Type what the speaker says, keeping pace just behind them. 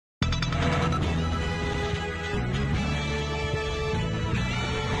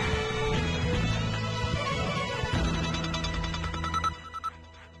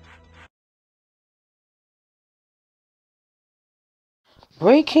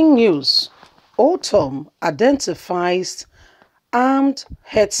Breaking news. Ortom identifies armed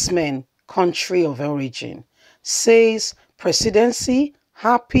herdsmen country of origin. Says presidency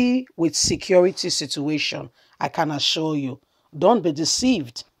happy with security situation. I can assure you. Don't be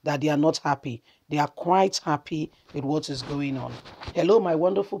deceived that they are not happy. They are quite happy with what is going on. Hello, my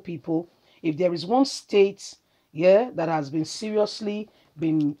wonderful people. If there is one state, yeah, that has been seriously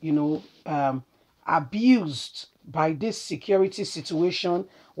been, abused by this security situation.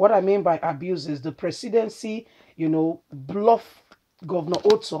 What I mean by abuse is the presidency, bluff Governor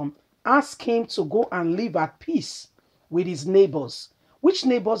Ortom, ask him to go and live at peace with his neighbors. Which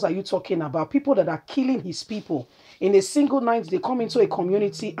neighbors are you talking about? People that are killing his people. In a single night, they come into a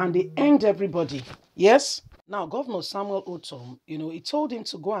community and they end everybody. Yes? Now, Governor Samuel Ortom, he told him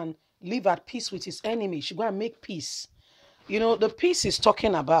to go and live at peace with his enemy. He should go and make peace. The peace he's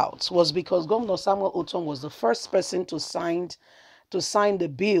talking about was because Governor Samuel Ortom was the first person to sign the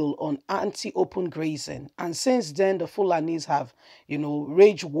bill on anti-open grazing. And since then, the Fulani'S have,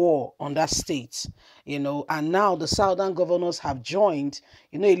 waged war on that state, and now the southern governors have joined.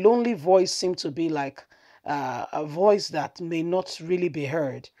 A lonely voice seemed to be like a voice that may not really be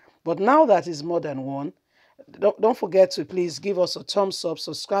heard. But now that is more than one, don't forget to please give us a thumbs up,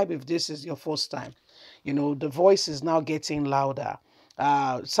 subscribe if this is your first time. The voice is now getting louder.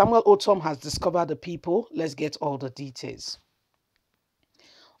 Samuel Ortom has discovered the people. Let's get all the details.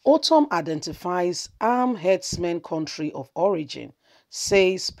 Ortom identifies armed herdsmen country of origin,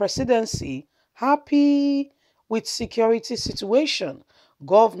 says presidency happy with security situation.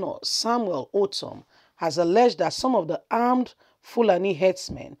 Governor Samuel Ortom has alleged that some of the armed Fulani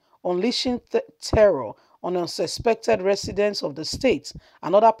herdsmen unleashing terror on unsuspected residents of the state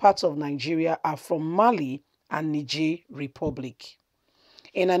and other parts of Nigeria are from Mali and Niger Republic.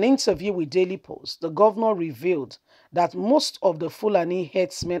 In an interview with Daily Post, the governor revealed that most of the Fulani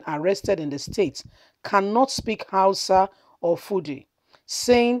herdsmen arrested in the state cannot speak Hausa or Fudi,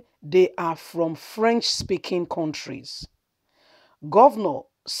 saying they are from French-speaking countries. Governor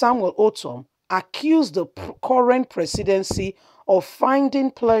Samuel Ortom accused the current presidency of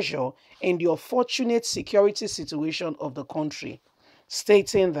finding pleasure in the unfortunate security situation of the country,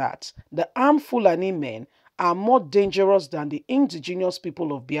 stating that the armed Fulani men are more dangerous than the indigenous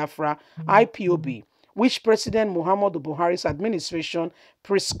people of Biafra, IPOB, which President Muhammadu Buhari's administration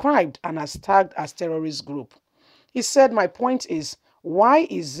prescribed and has tagged as terrorist group. He said, my point is, why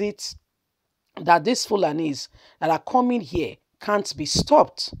is it that these Fulani's that are coming here can't be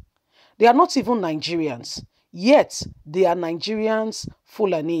stopped? They are not even Nigerians, yet they are Nigerians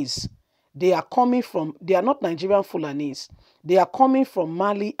Fulani's. They are not Nigerian Fulani's. They are coming from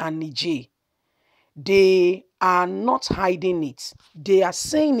Mali and Niger. They are not hiding it. They are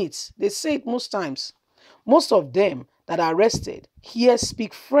saying it. They say it most times. Most of them that are arrested here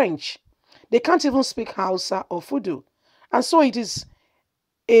speak French. They can't even speak Hausa or Fudu. And so it is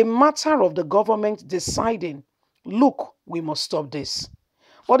a matter of the government deciding, look, we must stop this.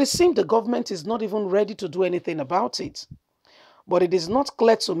 But it seems the government is not even ready to do anything about it. But it is not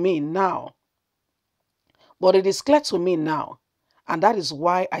clear to me now. And that is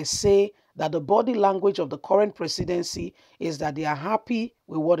why I say that the body language of the current presidency is that they are happy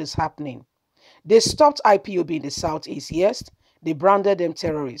with what is happening. They stopped IPOB in the southeast, yes. They branded them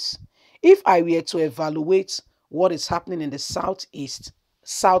terrorists. If I were to evaluate what is happening in the southeast,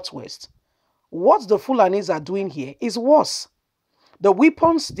 southwest, what the Fulanis are doing here is worse. The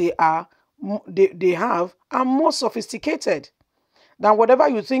weapons they have are more sophisticated than whatever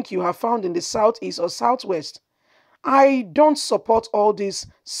you think you have found in the southeast or southwest. I don't support all this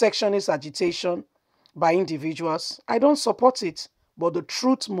sectionist agitation by individuals. I don't support it, but the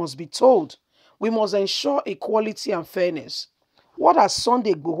truth must be told. We must ensure equality and fairness. What has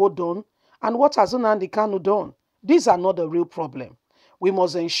Sunday Igboho done and what has Nnamdi Kanu done? These are not the real problem. We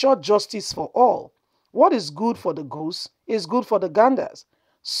must ensure justice for all. What is good for the goose is good for the ganders.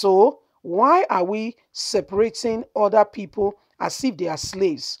 So why are we separating other people as if they are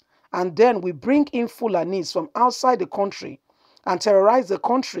slaves? And then we bring in Fulani's from outside the country and terrorize the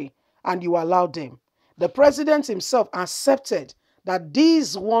country, and you allow them. The president himself accepted that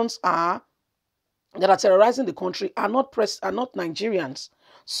these ones that are terrorizing the country are not Nigerians.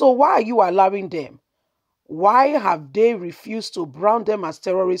 So why are you allowing them? Why have they refused to brand them as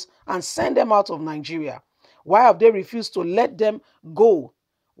terrorists and send them out of Nigeria? Why have they refused to let them go?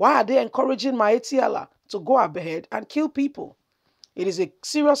 Why are they encouraging Maetiala to go ahead and kill people? It is a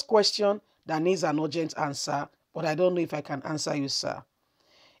serious question that needs an urgent answer, but I don't know if I can answer you, sir.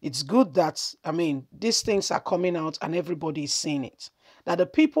 It's good that, these things are coming out and everybody is seeing it. That the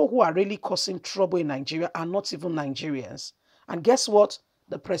people who are really causing trouble in Nigeria are not even Nigerians. And guess what?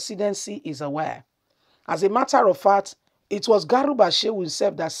 the presidency is aware. As a matter of fact, it was Garuba Shehu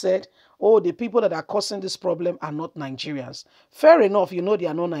himself that said, oh, the people that are causing this problem are not Nigerians. Fair enough, you know they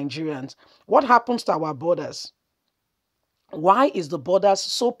are not Nigerians. What happens to our borders? Why is the borders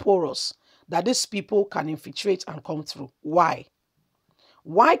so porous that these people can infiltrate and come through? Why?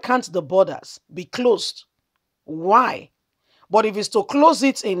 Why can't the borders be closed? Why? But if it's to close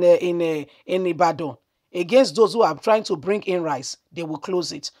it in Ibadan against those who are trying to bring in rice, they will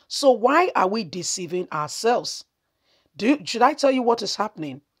close it. So why are we deceiving ourselves? Should I tell you what is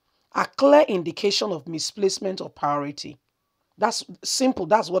happening? A clear indication of misplacement of priority. That's simple.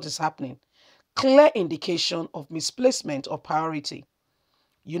 That's what is happening. Clear indication of misplacement of priority.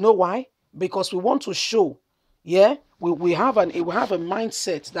 You know why? Because we want to show, yeah, we have a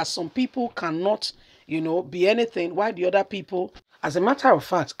mindset that some people cannot, be anything, while the other people, as a matter of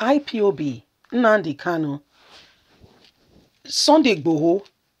fact, IPOB, Nnamdi Kanu, Sunday Igboho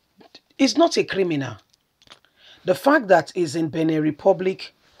is not a criminal. The fact that he's in Benin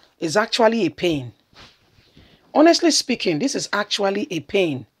Republic is actually a pain. Honestly speaking, this is actually a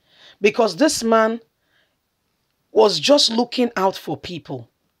pain because this man was just looking out for people.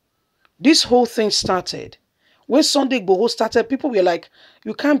 This whole thing started when Sunday Igboho started. People were like,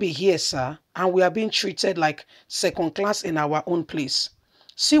 you can't be here, sir, and we are being treated like second class in our own place.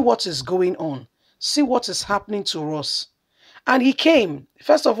 See what is going on. See what is happening to us. And he came.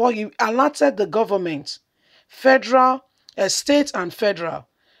 First of all, he alerted the government, federal, state and federal,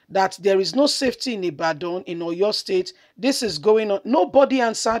 that there is no safety in Ibadan, in Oyo State. This is going on. Nobody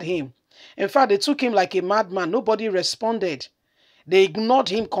answered him. In fact, they took him like a madman. Nobody responded. They ignored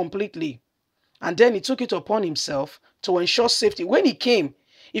him completely. And then he took it upon himself to ensure safety. When he came,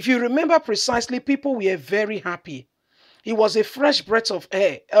 if you remember precisely, people were very happy. It was a fresh breath of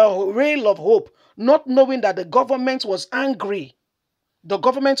air, a ray of hope, not knowing that the government was angry. The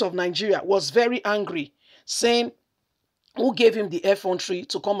government of Nigeria was very angry, saying, who gave him the effrontery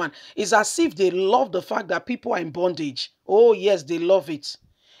to come and... It's as if they love the fact that people are in bondage. Oh, yes, they love it.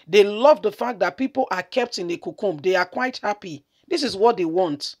 They love the fact that people are kept in a cocoon. They are quite happy. This is what they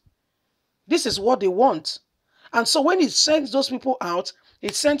want. This is what they want. And so when he sends those people out,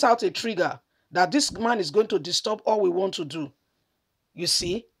 it sent out a trigger that this man is going to disturb all we want to do. You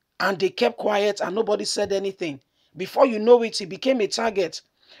see? And they kept quiet and nobody said anything. Before you know it, he became a target.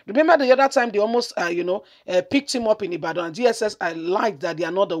 Remember the other time they almost, picked him up in Ibadan, and DSS lied that they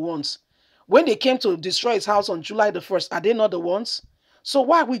are not the ones. When they came to destroy his house on July the 1st, are they not the ones? So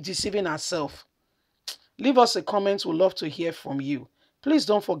why are we deceiving ourselves? Leave us a comment. We'd love to hear from you. Please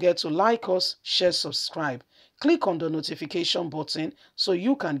don't forget to like us, share, subscribe. Click on the notification button so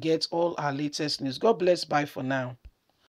you can get all our latest news. God bless. Bye for now.